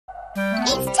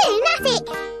It's Toonattik!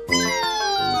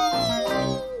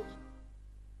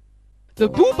 The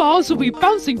Boo Bars will be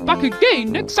bouncing back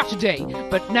again next Saturday,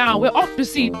 but now we're off to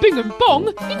see Bing and Bong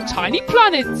in Tiny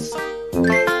Planets.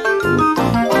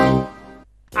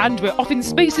 And we're off in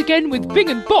space again with Bing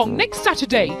and Bong next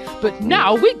Saturday, but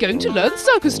now we're going to learn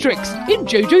circus tricks in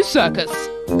JoJo's Circus.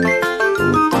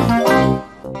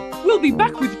 We'll be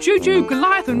back with JoJo,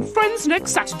 Goliath and friends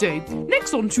next Saturday.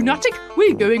 Next on Toonattik,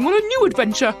 we're going on a new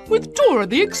adventure with Dora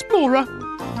the Explorer.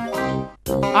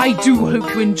 I do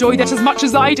hope you enjoyed that as much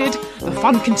as I did. The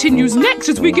fun continues next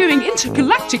as we're going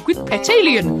intergalactic with Pet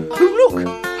Alien. Oh look!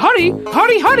 Hurry,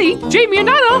 hurry, hurry! Jamie and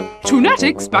Anna!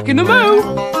 Toonattik's back in the mo!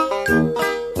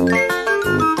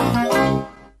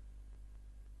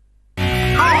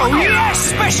 Oh yes!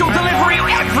 Special delivery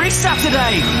every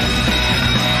Saturday!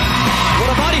 What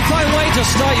a mighty fine way to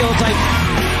start your day.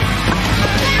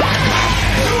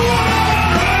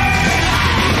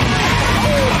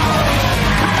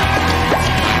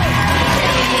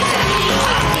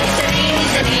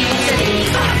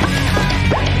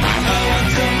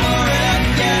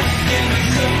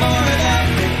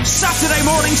 Saturday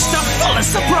morning stuff full of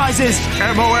surprises.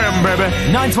 MOM, baby.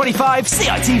 9:25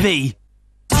 CITV.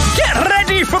 Get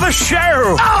ready for the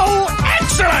show! Oh,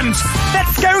 excellent!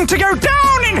 That's going to go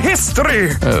down in history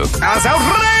as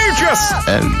outrageous!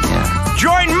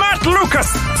 Join Matt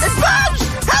Lucas Budge!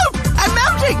 Help! I'm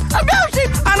melting! I'm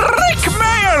melting! and Rick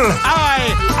Mail I,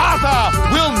 Arthur,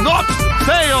 will not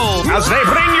fail! as they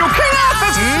bring you King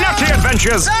Arthur's nutty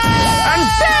adventures and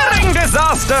daring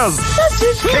disasters.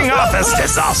 King Arthur's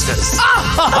Disasters.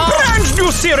 A brand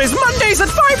new series Mondays at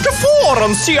 5 to 4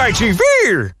 on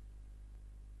CITV.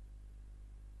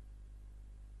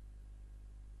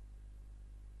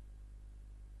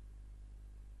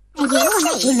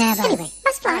 Anyway,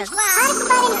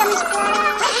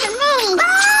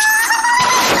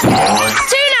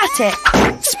 Toonattik,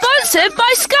 sponsored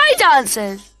by Sky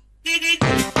Dancers.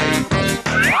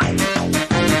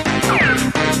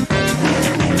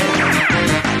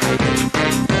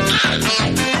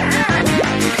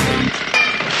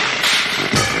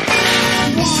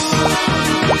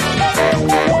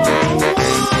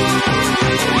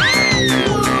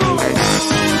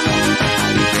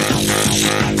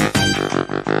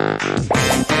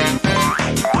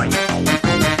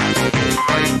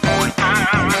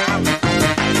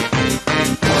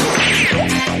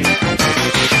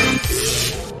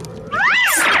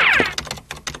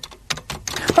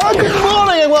 Good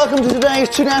morning and welcome to today's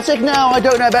Toonattik. Now, I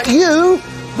don't know about you,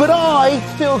 but I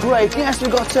feel great. Yes,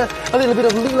 we've got a little bit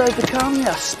of Lilo to come,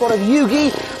 a spot of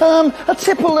Yugi, a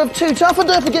tipple of Too Tough, and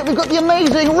don't forget we've got the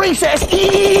amazing Recess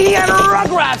and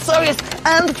Rugrats. So yes,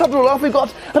 and to top it all off, we've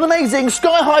got an amazing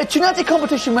sky-high Toonattik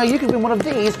competition where you can win one of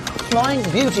these flying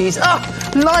beauties.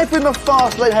 Life in the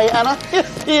fast lane. Hey, Anna.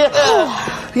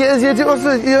 You're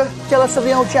jealous of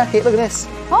the old jacket. Look at this.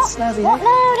 What? Snazzy, What? eh?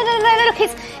 No, look,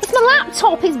 it's my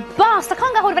laptop is bust. I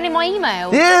can't get hold of any of my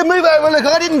emails. Yeah, move over. Look,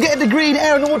 I didn't get a degree in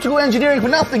aeronautical engineering for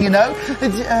nothing, you know. In fact,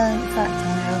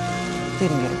 I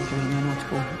didn't get a degree in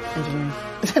aeronautical engineering.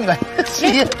 Anyway,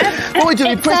 what are we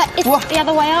doing? It's the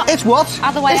other way up. It's what?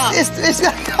 Other way up. It's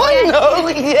I know.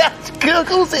 Yeah, of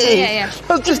course it is. Yeah.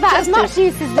 I was just It's about as testing. much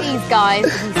use as these guys.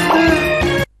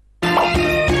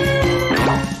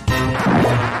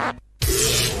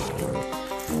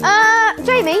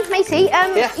 Jamie, matey,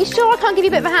 you sure I can't give you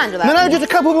a bit of a hand with that? No, just a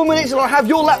couple more minutes and I'll have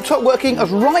your laptop working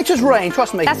as right as rain,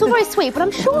 trust me. That's all very sweet, but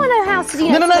I'm sure I know how to do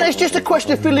No, it's just a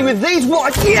question of fiddling with these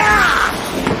wires. Yeah!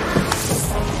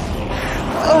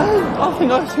 I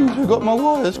think I seem to have got my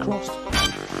wires crossed.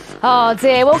 Oh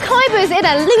dear, well Kaiba's in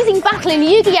a losing battle in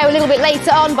Yu-Gi-Oh! A little bit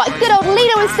later on, but good old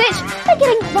Lilo and Stitch, they're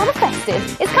getting rather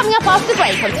festive. It's coming up after the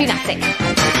break on Toonattik.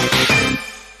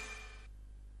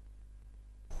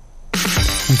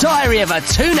 Diary of a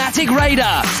Toonattik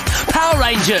Raider. Power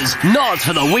Rangers, not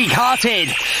for the weak-hearted.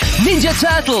 Ninja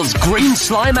Turtles, green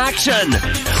slime action.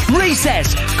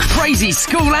 Recess, crazy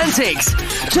school antics.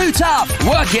 Too Tough,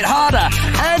 work it harder.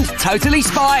 And Totally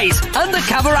Spies,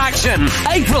 undercover action.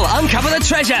 April, uncover the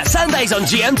treasure, Sundays on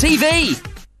GMTV.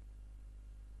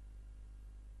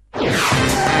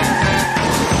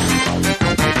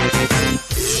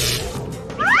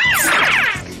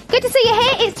 Good to see you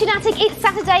here. It's Toonattik. It's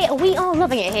Saturday. We are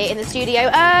loving it here in the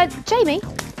studio. Jamie?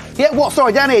 Yeah, what?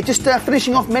 Sorry, down here. Just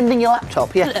finishing off mending your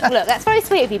laptop, yeah. Look, that's very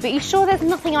sweet of you, but you sure there's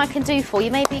nothing I can do for you?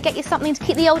 Maybe get you something to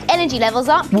keep the old energy levels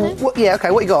up? Yeah,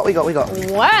 okay, what you got?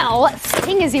 Well,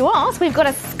 seeing as you asked, we've got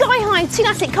a sky-high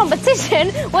Toonattik competition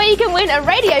where you can win a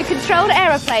radio-controlled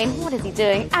aeroplane. What is he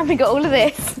doing? And we got all of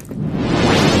this.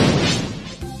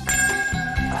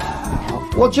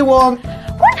 What do you want?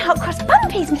 One hot cross bun,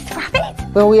 please, Mr. Rabbit.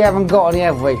 Well, we haven't got any,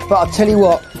 have we? But I'll tell you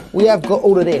what, we have got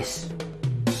all of this.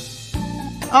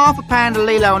 Half a pound of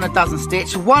Lilo and a dozen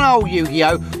Stitch, 1 old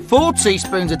Yu-Gi-Oh, 4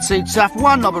 teaspoons of Too Tough,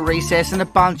 1 knob of Recess and a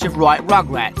bunch of right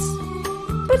Rugrats.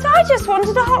 But I just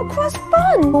wanted a hot cross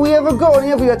bun. Well, we haven't got any,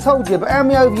 have we? I told you, but hand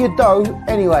me over your dough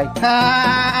anyway.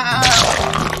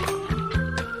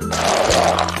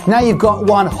 Now you've got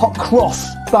 1 hot cross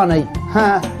bunny.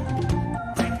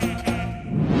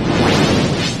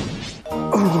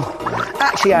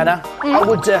 Actually, Anna,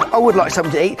 I would like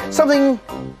something to eat. Something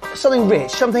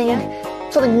rich, something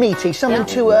meaty, something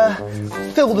to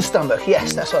fill the stomach.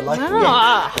 Yes, that's what I like.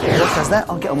 Yeah. What does that?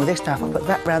 I'll get on with this now. I'll put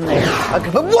that round there.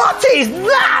 Okay, but what is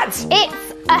that?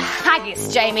 It's a haggis,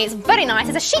 Jamie. It's very nice.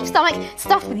 It's a sheep's stomach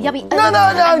stuffed with yummy... No,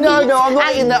 I'm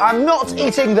not eating that. I'm not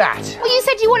eating that. Well, you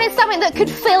said you wanted something that could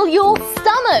fill your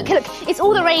stomach. Look, it's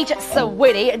all the rage at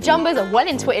Swinny. Jumbos are well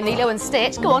into it in Lilo and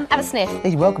Stitch. Go on, have a sniff.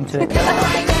 You're welcome to it.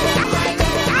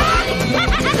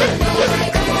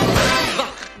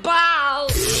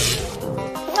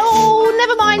 Oh,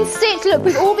 never mind, Stitch. Look,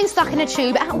 we've all been stuck in a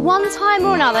tube at one time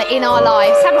or another in our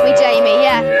lives, haven't we, Jamie?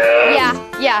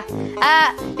 Yeah.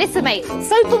 Listen, mate,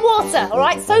 soap and water, all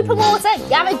right? Soap and water,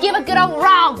 give a good old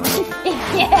rub.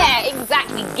 Yeah,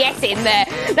 exactly, get in there.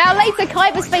 Now, later,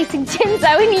 Kyber's facing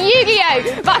Jinzo in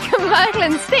Yu-Gi-Oh! But Myrtle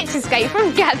and Stitch escape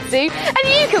from Gatsu, and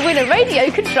you can win a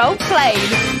radio-controlled plane.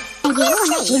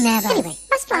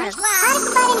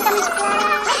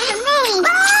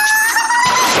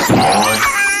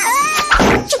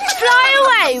 Fly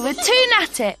away with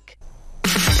Toonattik.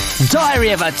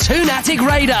 Diary of a Toonattik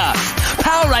Raider.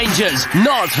 Power Rangers,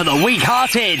 not for the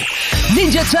weak-hearted.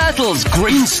 Ninja Turtles,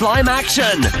 green slime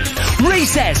action.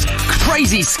 Recess,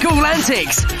 crazy school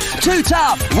antics. Too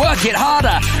Tough, work it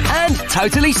harder. And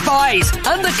Totally Spies,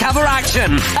 undercover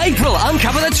action. April,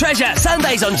 uncover the treasure.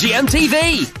 Sundays on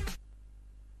GMTV.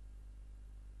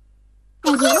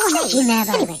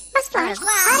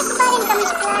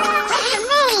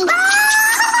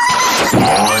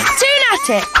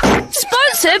 Toonattik,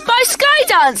 sponsored by Sky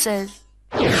Dancers.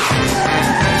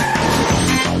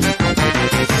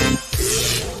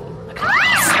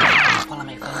 Follow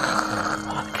me.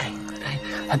 Okay.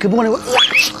 Good morning.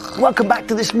 Welcome back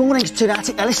to this morning's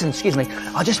Toonattik. Now listen, excuse me.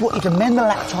 I just want you to mend the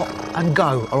laptop and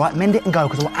go, all right? Mend it and go,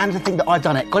 because I want Anne to think that I've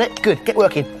done it. Got it? Good. Get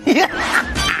working.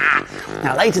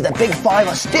 Now later, the big 5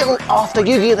 are still after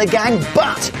Yugi and the gang,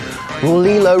 but will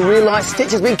Lilo realise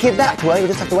Stitch has been kidnapped? Well, you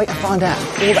just have to wait and find out.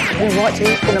 All that happening right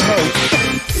here in a moment.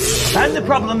 Found the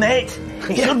problem, mate.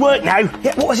 It should work now.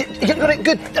 Yeah, what was it? You got it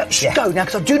good? Go now,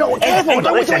 because I do not want to I don't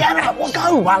want to Anna.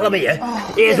 Go. While I'm here,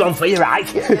 here's one for you, right?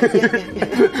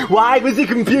 Why was the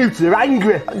computer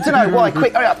angry? I don't know why.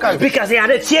 Quick, hurry up, go. Because he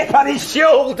had a chip on his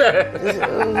shoulder.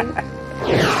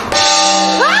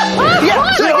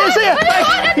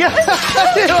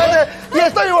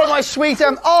 Yes, don't you worry, my sweet.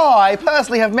 I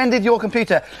personally have mended your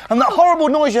computer, and that horrible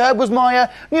noise you heard was my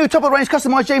new top-of-the-range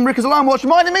customised Jamie Rickers alarm watch,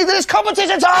 reminding me that it's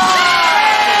competition time!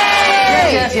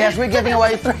 Yes, we're giving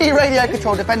away 3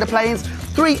 radio-controlled Defender planes,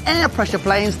 3 air pressure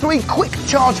planes, 3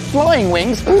 quick-charge flying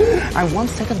wings, and 1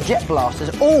 set of jet blasters,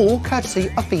 all courtesy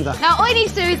of Fever. Now, all you need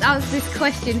to do is answer this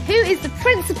question. Who is the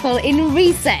principal in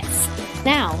Recess?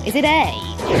 Now, is it A?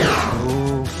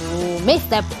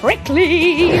 Mr.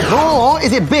 Prickly. Or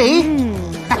is it B?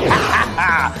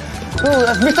 Oh,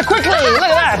 that's Mr. Quickly. Look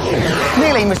at that.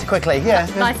 Nearly Mr. Quickly, yeah.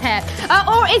 Nice hair.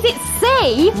 Or is it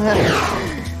C?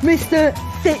 Mr.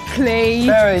 Thickly.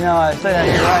 Very nice. So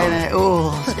that's right in it. Ooh.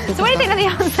 So when you think of the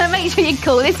answer, make sure you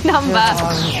call this number.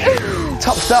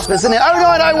 Top stuff, isn't it?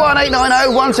 0901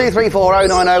 890 1234.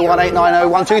 0901 890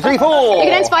 1234. You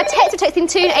can enter by text or texting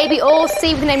Toon, A, B, or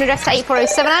C with the name and address to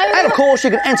 84070. And of course,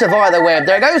 you can enter via the web.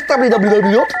 There it goes,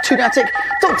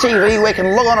 www.toonattik.tv, where you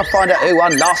can log on and find out who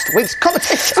won last week's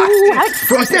competition.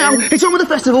 Right now, it's on with the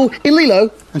festival in Lilo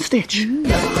and Stitch.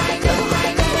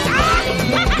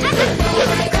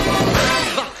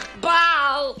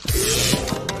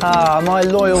 My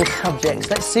loyal subjects.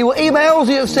 Let's see what emails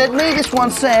you have sent me. This one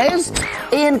says,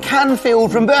 Ian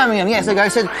Canfield from Birmingham. Yes, there you go.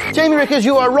 Said, Jamie Rickers,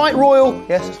 you are right royal.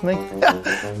 Yes, it's me.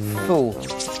 Fool.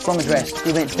 Wrong address.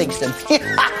 You meant Thingston.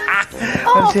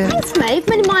 Thanks, mate.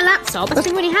 Made my laptop. That's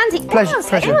been really handy. Pleasure.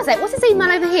 What's this email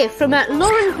over here from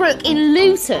Lauren Brooke in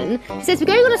Luton? It says, we're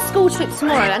going on a school trip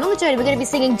tomorrow, and on the journey we're going to be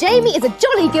singing Jamie is a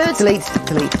jolly good... Delete.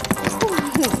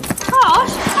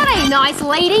 Gosh, that ain't nice,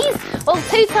 ladies. Well,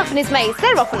 Too Tough and his mates,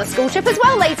 they're off on a school trip as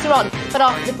well later on. But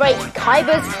after the break,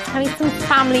 Kyber's having some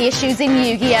family issues in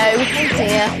Yu-Gi-Oh! Oh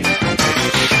dear.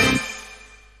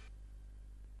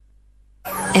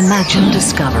 Imagine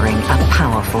discovering a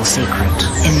powerful secret.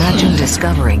 Imagine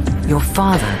discovering your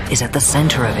father is at the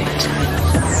centre of it.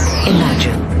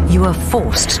 Imagine you are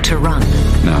forced to run.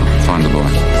 No, find the boy.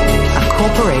 A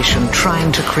corporation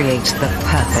trying to create the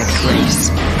perfect race.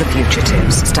 The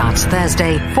Fugitives starts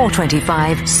Thursday,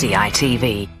 4:25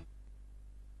 CITV.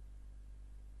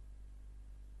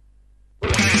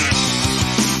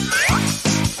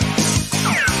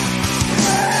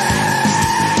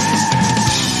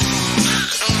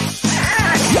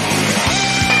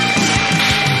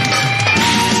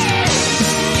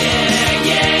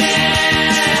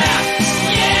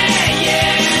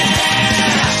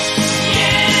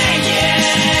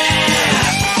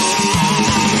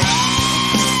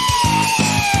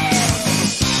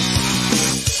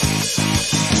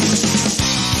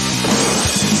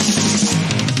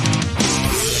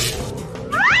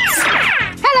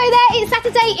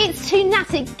 It's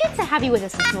Toonattik. Good to have you with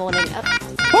us this morning. That'll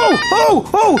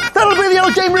be the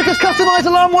old Jane Rickers customised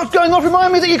alarm. What's going on?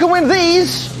 Remind me that you can win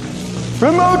these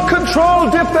remote control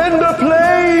defender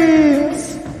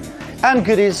planes and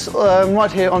goodies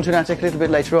right here on Toonattik a little bit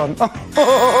later on.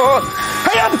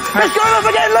 Hey up! It's going off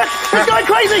again, look! It's going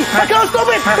crazy! I can't stop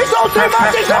it! It's all too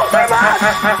much! It's all too much!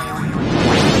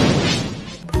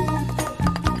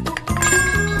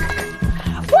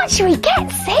 What should we get,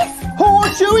 sis?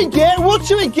 What should we get? What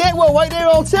should we get? Well, wait there,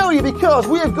 I'll tell you, because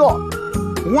we have got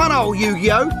one old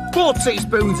Yu-Gi-Oh, 4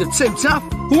 teaspoons of Too Tough,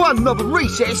 1 knob of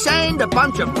Recess, and a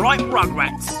bunch of bright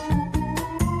Rugrats.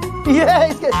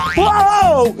 Yeah, it's good.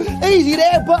 Whoa! Easy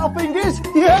there, Butterfingers.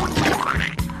 Yeah.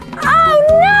 Oh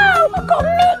no! I've got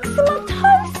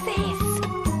myxomatosis.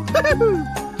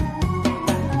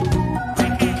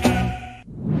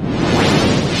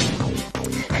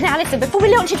 Now listen, before we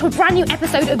launch into a brand new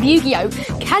episode of Yu-Gi-Oh,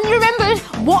 can you remember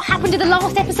what happened in the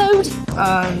last episode?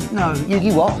 No.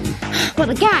 Yu-Gi what? Well,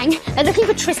 the gang, they're looking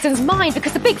for Tristan's mind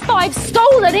because the Big Five's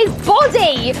stolen his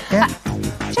body. Yeah.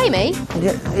 Jamie?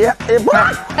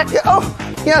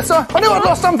 Yeah, sorry. I knew I'd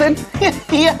lost something.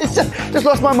 Yeah, it's just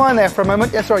lost my mind there for a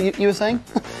moment. Yeah, sorry, you were saying?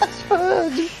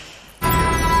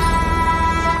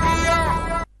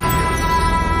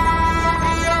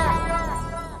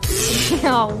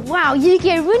 Oh, wow,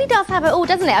 Yu-Gi-Oh really does have it all,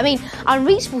 doesn't it? I mean,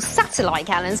 unreachable satellite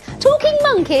cannons, talking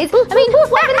monkeys, I mean,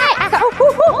 what the heck?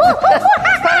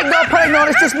 Panic not,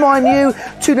 it's just my new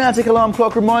Toonattik alarm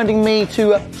clock reminding me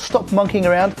to stop monkeying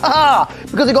around.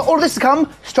 Because we've got all of this to come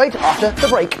straight after the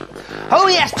break. Oh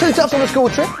yes, 2 Toughs on a school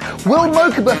trip. Will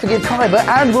Mokuba forgive Kaiba,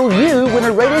 and will you win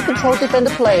a radio-controlled defender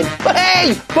plane? But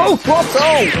hey, both swaps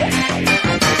on!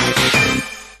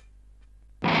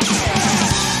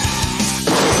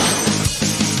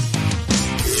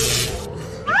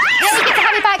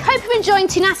 Hope you're enjoying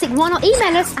Toonattik. Why not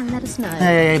email us and let us know?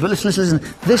 Hey, but listen.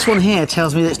 This one here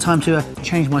tells me that it's time to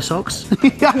change my socks.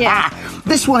 Yeah.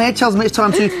 This one here tells me it's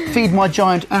time to feed my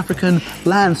giant African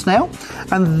land snail.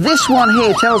 And this one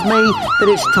here tells me that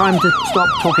it's time to stop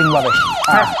talking rubbish.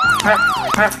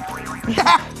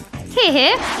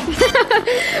 Here.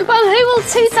 Well, who will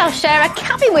 2 Toughs share a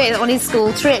cabin with on his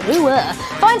school trip? Who were?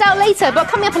 Find out later, but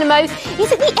coming up in a mo,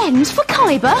 is it the end for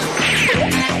Kaiba?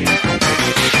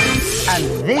 And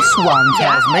this one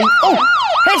tells me... Oh!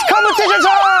 It's competition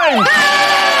time!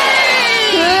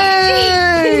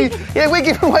 Hey! Yeah, we're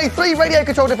giving away 3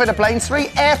 radio-controlled defender planes, 3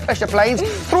 air pressure planes,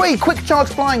 3 quick charge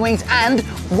flying wings, and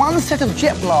 1 set of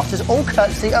jet blasters, all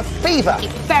courtesy of Fever.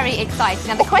 It's very exciting.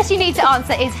 Now, the question you need to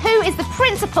answer is, who is the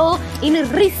principal in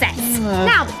Recess?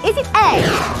 Now, is it A,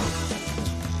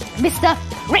 Mr.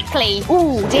 Prickly?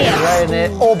 Ooh, dear. Right,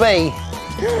 or B,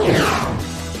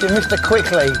 Mr.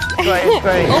 Quickly. Great.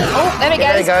 Oh, there we go.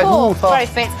 There you go. Cool. Ooh, Very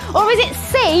fit. Or is it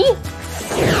C?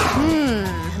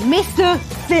 Mr.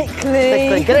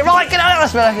 Thickly. Get it right. Get it out.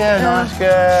 That's better. Yeah, nice.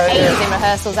 Good. Ages in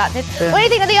rehearsals, that did. Yeah. What do you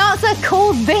think of the answer?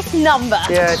 Call this number.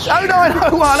 Yeah.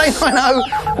 0901 890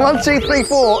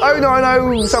 1234.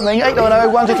 090 something. 890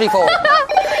 1234.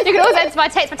 You can also enter my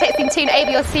text by texting Toon A,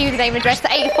 B or C with your name and address to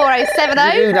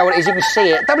 84070. You know what it is, you can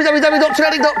see it.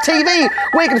 www.toonattik.tv,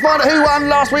 where you can find out who won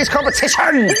last week's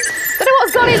competition. Don't know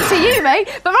what's gone into you, mate,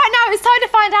 but right now it's time to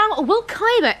find out, will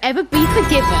Kaiba ever be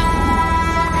forgiven?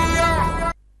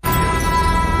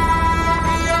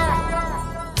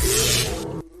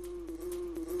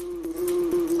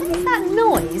 What is that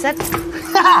noise?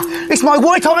 It's my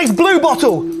White Onyx blue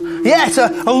bottle. Yeah, it's a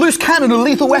loose cannon, a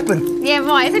lethal weapon. Yeah,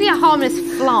 right. It's only a harmless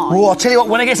fly. Oh, I'll tell you what,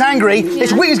 when it gets angry,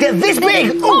 its wings get this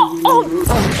big. Oh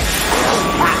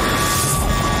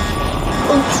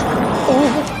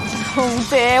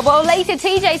dear. Well, later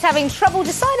TJ's having trouble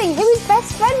deciding who his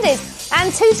best friend is.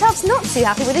 And 2 Toughs not too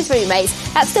happy with his roommates.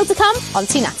 That's still to come on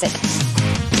Toonattik.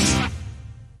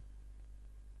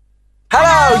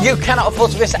 Hello, Well, you cannot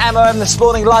afford to miss MOM this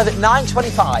morning live at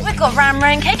 9:25. We've got Ram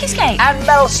Ray and Cake Escape. And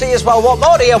Mel C as well. What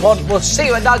more do you want? We'll see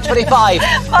you at 9:25.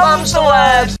 Mum's the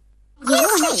word.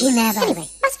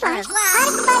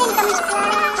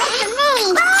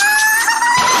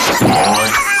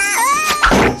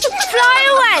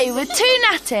 Fly away with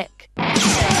Toonattik.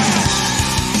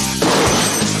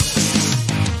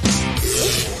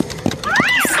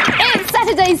 It's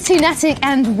Saturday's Toonattik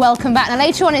and welcome back. Now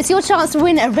later on it's your chance to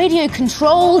win a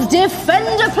radio-controlled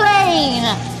Defender plane.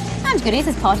 And goodies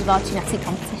as part of our Toonattik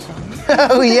competition.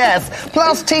 Oh, yes.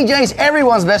 Plus, TJ's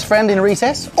everyone's best friend in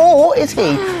recess, or is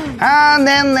he? And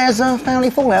then there's family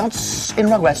fallouts in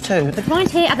Rugrats too. But right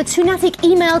here at the Toonattik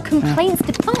email complaints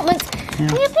department, we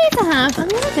appear to have a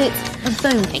little bit of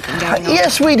bone-picking going on.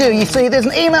 Yes, we do. You see, there's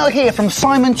an email here from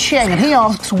Simon Cheng, and he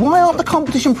asks, why aren't the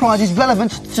competition prizes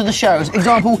relevant to the shows?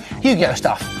 Example, Yu-Gi-Oh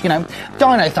stuff, you know,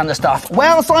 Dino Thunder stuff.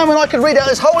 Well, Simon, I could read out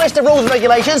this whole list of rules and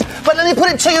regulations, but let me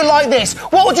put it to you like this.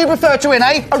 What would you prefer to win,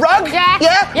 eh? A rug? Yeah.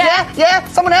 Yeah?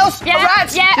 Someone else? Yeah. A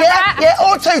rat? Yeah, a rat. Yeah,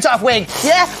 or a two-tough wig?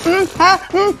 Yeah?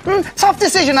 Tough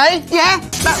decision, eh? Yeah?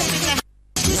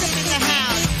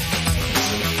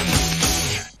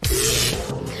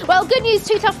 Well, good news,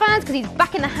 Too Tough fans, because he's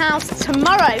back in the house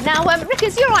tomorrow. Now,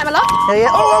 Rickers, you're right, my love. Yeah.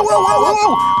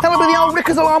 Oh. Tell me the old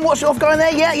Rickers alarm watch off going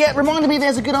there. Yeah. Reminded me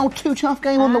there's a good old Too Tough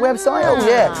game on the website. Oh,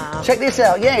 yeah. Check this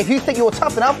out. Yeah, if you think you're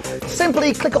tough enough,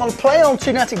 simply click on play on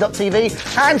Toonattik.tv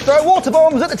and throw water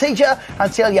bombs at the teacher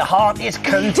until your heart is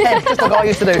content. Just like I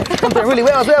used to do. I'm doing really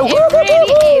well as well. It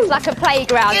really is like a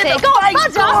playground here. Go on,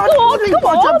 Mudge, go on.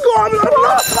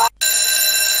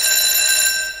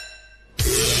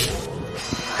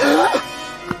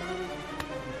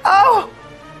 Oh,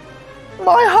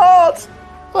 my heart!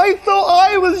 I thought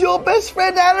I was your best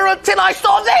friend, Anna, until I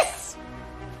saw this!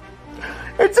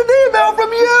 It's an email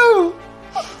from you!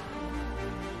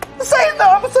 Saying that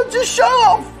I'm such a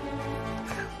show-off!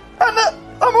 And that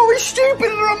I'm always stupid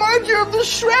and remind you of the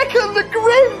Shrek and the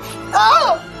Grinch!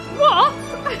 Oh! What?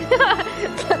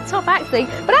 Top acting.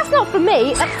 But that's not from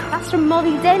me. That's from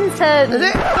Molly Denton. Is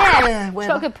it? Yeah. She's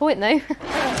got a good point, though.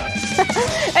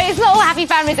 It's not all happy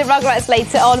families and Rugrats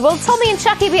later on. Will Tommy and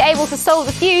Chucky be able to solve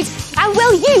the feud? And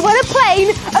will you win a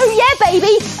plane? Oh, yeah,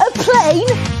 baby, a plane.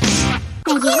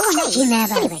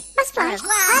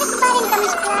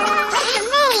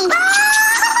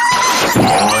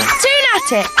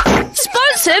 Toonattik,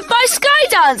 sponsored by Sky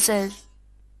Dancers.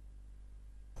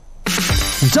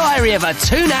 Diary of a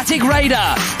Toonattik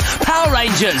Raider. Power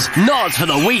Rangers, not for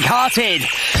the weak-hearted.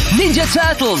 Ninja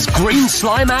Turtles, green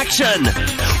slime action.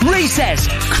 Recess,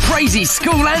 crazy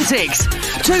school antics.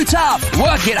 Too Tough,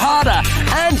 work it harder.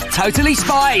 And Totally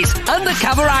Spies,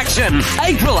 undercover action.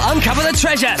 April, uncover the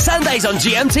treasure. Sundays on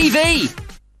GMTV.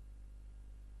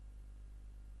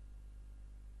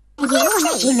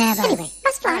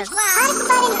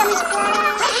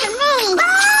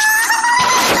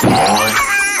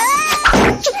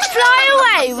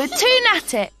 Fly away with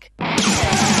Toonattik.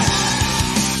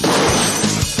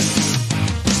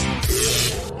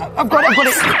 I've got it.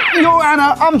 You're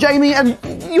Anna, I'm Jamie, and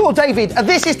you're David. And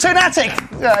this is Toonattik.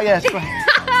 Yes.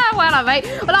 Well done, mate.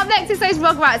 Well, up next is those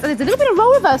Rugrats, and there's a little bit of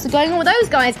role reversal going on with those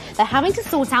guys. They're having to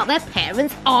sort out their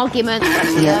parents' argument.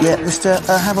 Yeah. Just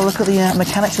have a look at the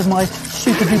mechanics of my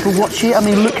super duper watch here. I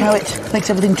mean, look how it makes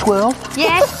everything twirl.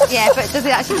 Yes, yeah, but does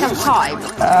it actually have time?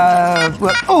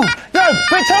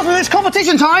 It's time for this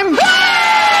competition time.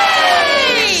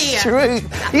 Yay! True.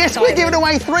 Yes, we're giving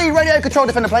away 3 radio-controlled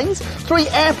Defender planes, 3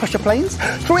 air pressure planes,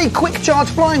 3 quick-charge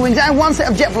flying wings, and 1 set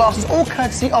of jet blasters, all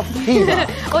courtesy of Viva.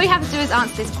 All you have to do is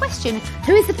answer this question.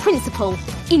 Who is the principal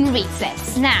in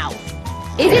recess? Now,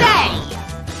 is it A?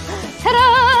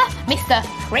 Ta-da! Mr.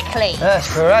 Quickly. That's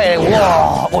great.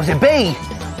 Whoa. Or was it B?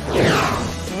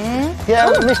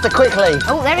 Yeah, Mr. Quickly.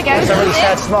 Oh, there we go. That's a really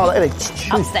sad smile, isn't it?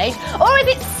 Upstage. Or is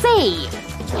it C?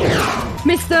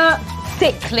 Mr.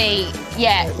 Thickly.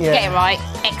 Yeah, get it right.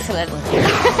 Excellent.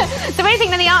 So anything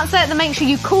then the answer, then make sure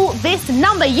you call this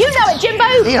number. You know it, Jimbo.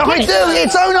 Yeah, I do.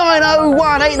 It's 0901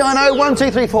 890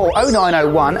 1234.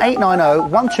 0901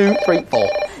 890 1234.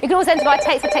 You can also enter by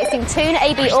text by texting Toon,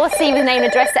 A, B or C with name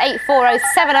and address to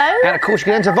 84070. And of course you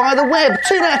can enter via the web,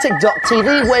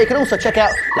 Toonattik.tv, where you can also check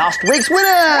out last week's winner.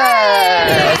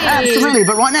 Hey! Absolutely,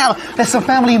 but right now, there's some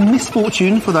family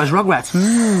misfortune for those Rugrats.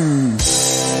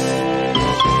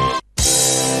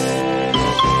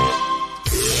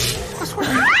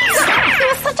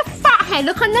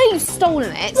 Look, I know you've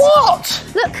stolen it. What?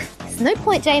 Look, there's no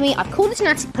point, Jamie. I've called the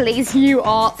Toonattik police. You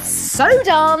are so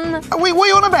done. What are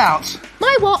you on about?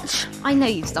 My watch. I know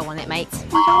you've stolen it, mate.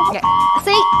 Yeah.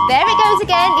 See, there it goes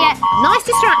again. Yeah, nice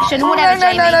distraction. Whatever, No,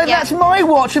 Jamie. yeah. That's my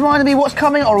watch reminding me what's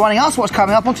coming, or reminding us what's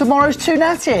coming up on tomorrow's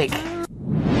Toonattik.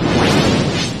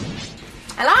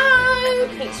 Hello,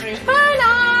 pizza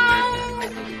Inferno.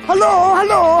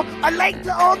 Hello. I'd like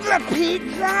to order a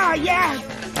pizza, yes.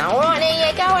 All right,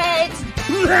 here you go, Ed.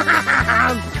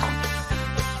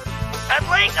 I'd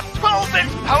like a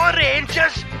 12-inch Power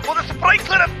Rangers with a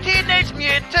sprinkler of Teenage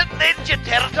Mutant Ninja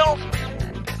Turtles.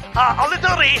 A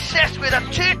little recess with a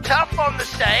Toonattik on the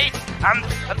side and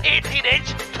an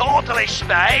 18-inch Totally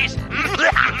Spies.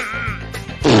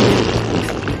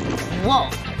 What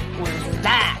was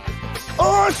that?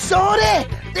 Oh, sorry.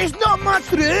 There's not much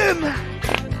room.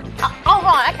 All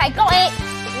right, okay, got it.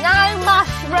 No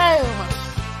mushroom.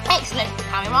 Excellent.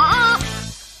 Coming right up.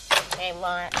 Okay,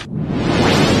 right.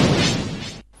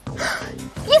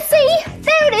 You see,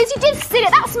 there it is. You did steal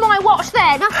it. That's my watch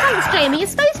there. Now, thanks, Jamie. You're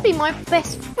supposed to be my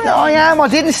best friend. No, I am. I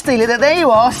didn't steal it. There you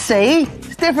are. See?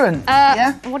 It's different.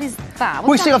 Yeah? What is that?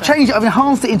 Well, see, I've changed it. I've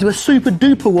enhanced it into a super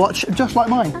duper watch, just like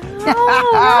mine. Oh,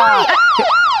 right.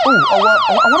 I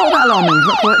wonder what that alarm means.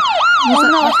 Look, Oh,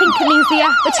 no, I think it means the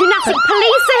Toonattik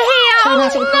police are here.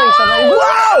 Toonattik police, are they?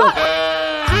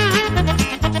 Whoa!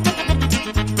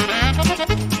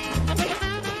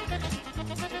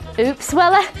 Oops,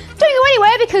 well, don't go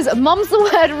anywhere because Mum's the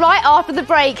word right after the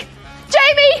break.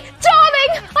 Jamie,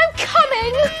 darling, I'm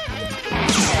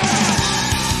coming.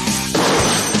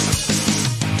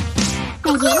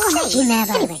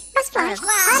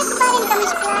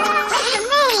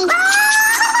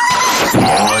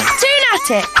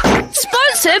 Toonattik,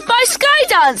 sponsored by Sky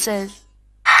Dancers.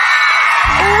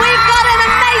 We've got an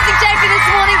amazing champion this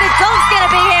morning. The dog's going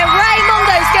to be here.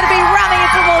 Raymondo's going to be ramming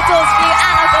into more doors for you.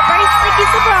 And I've got a very sticky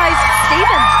surprise.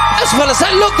 Stephen. As well as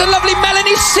that, look, the lovely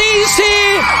Melanie C's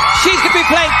here. She's going to be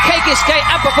playing Cake Escape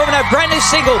and performing her brand new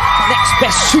single, Next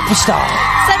Best Superstar.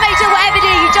 So make sure whatever you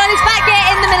do, you join us back here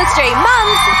in the ministry.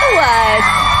 Mum's the word.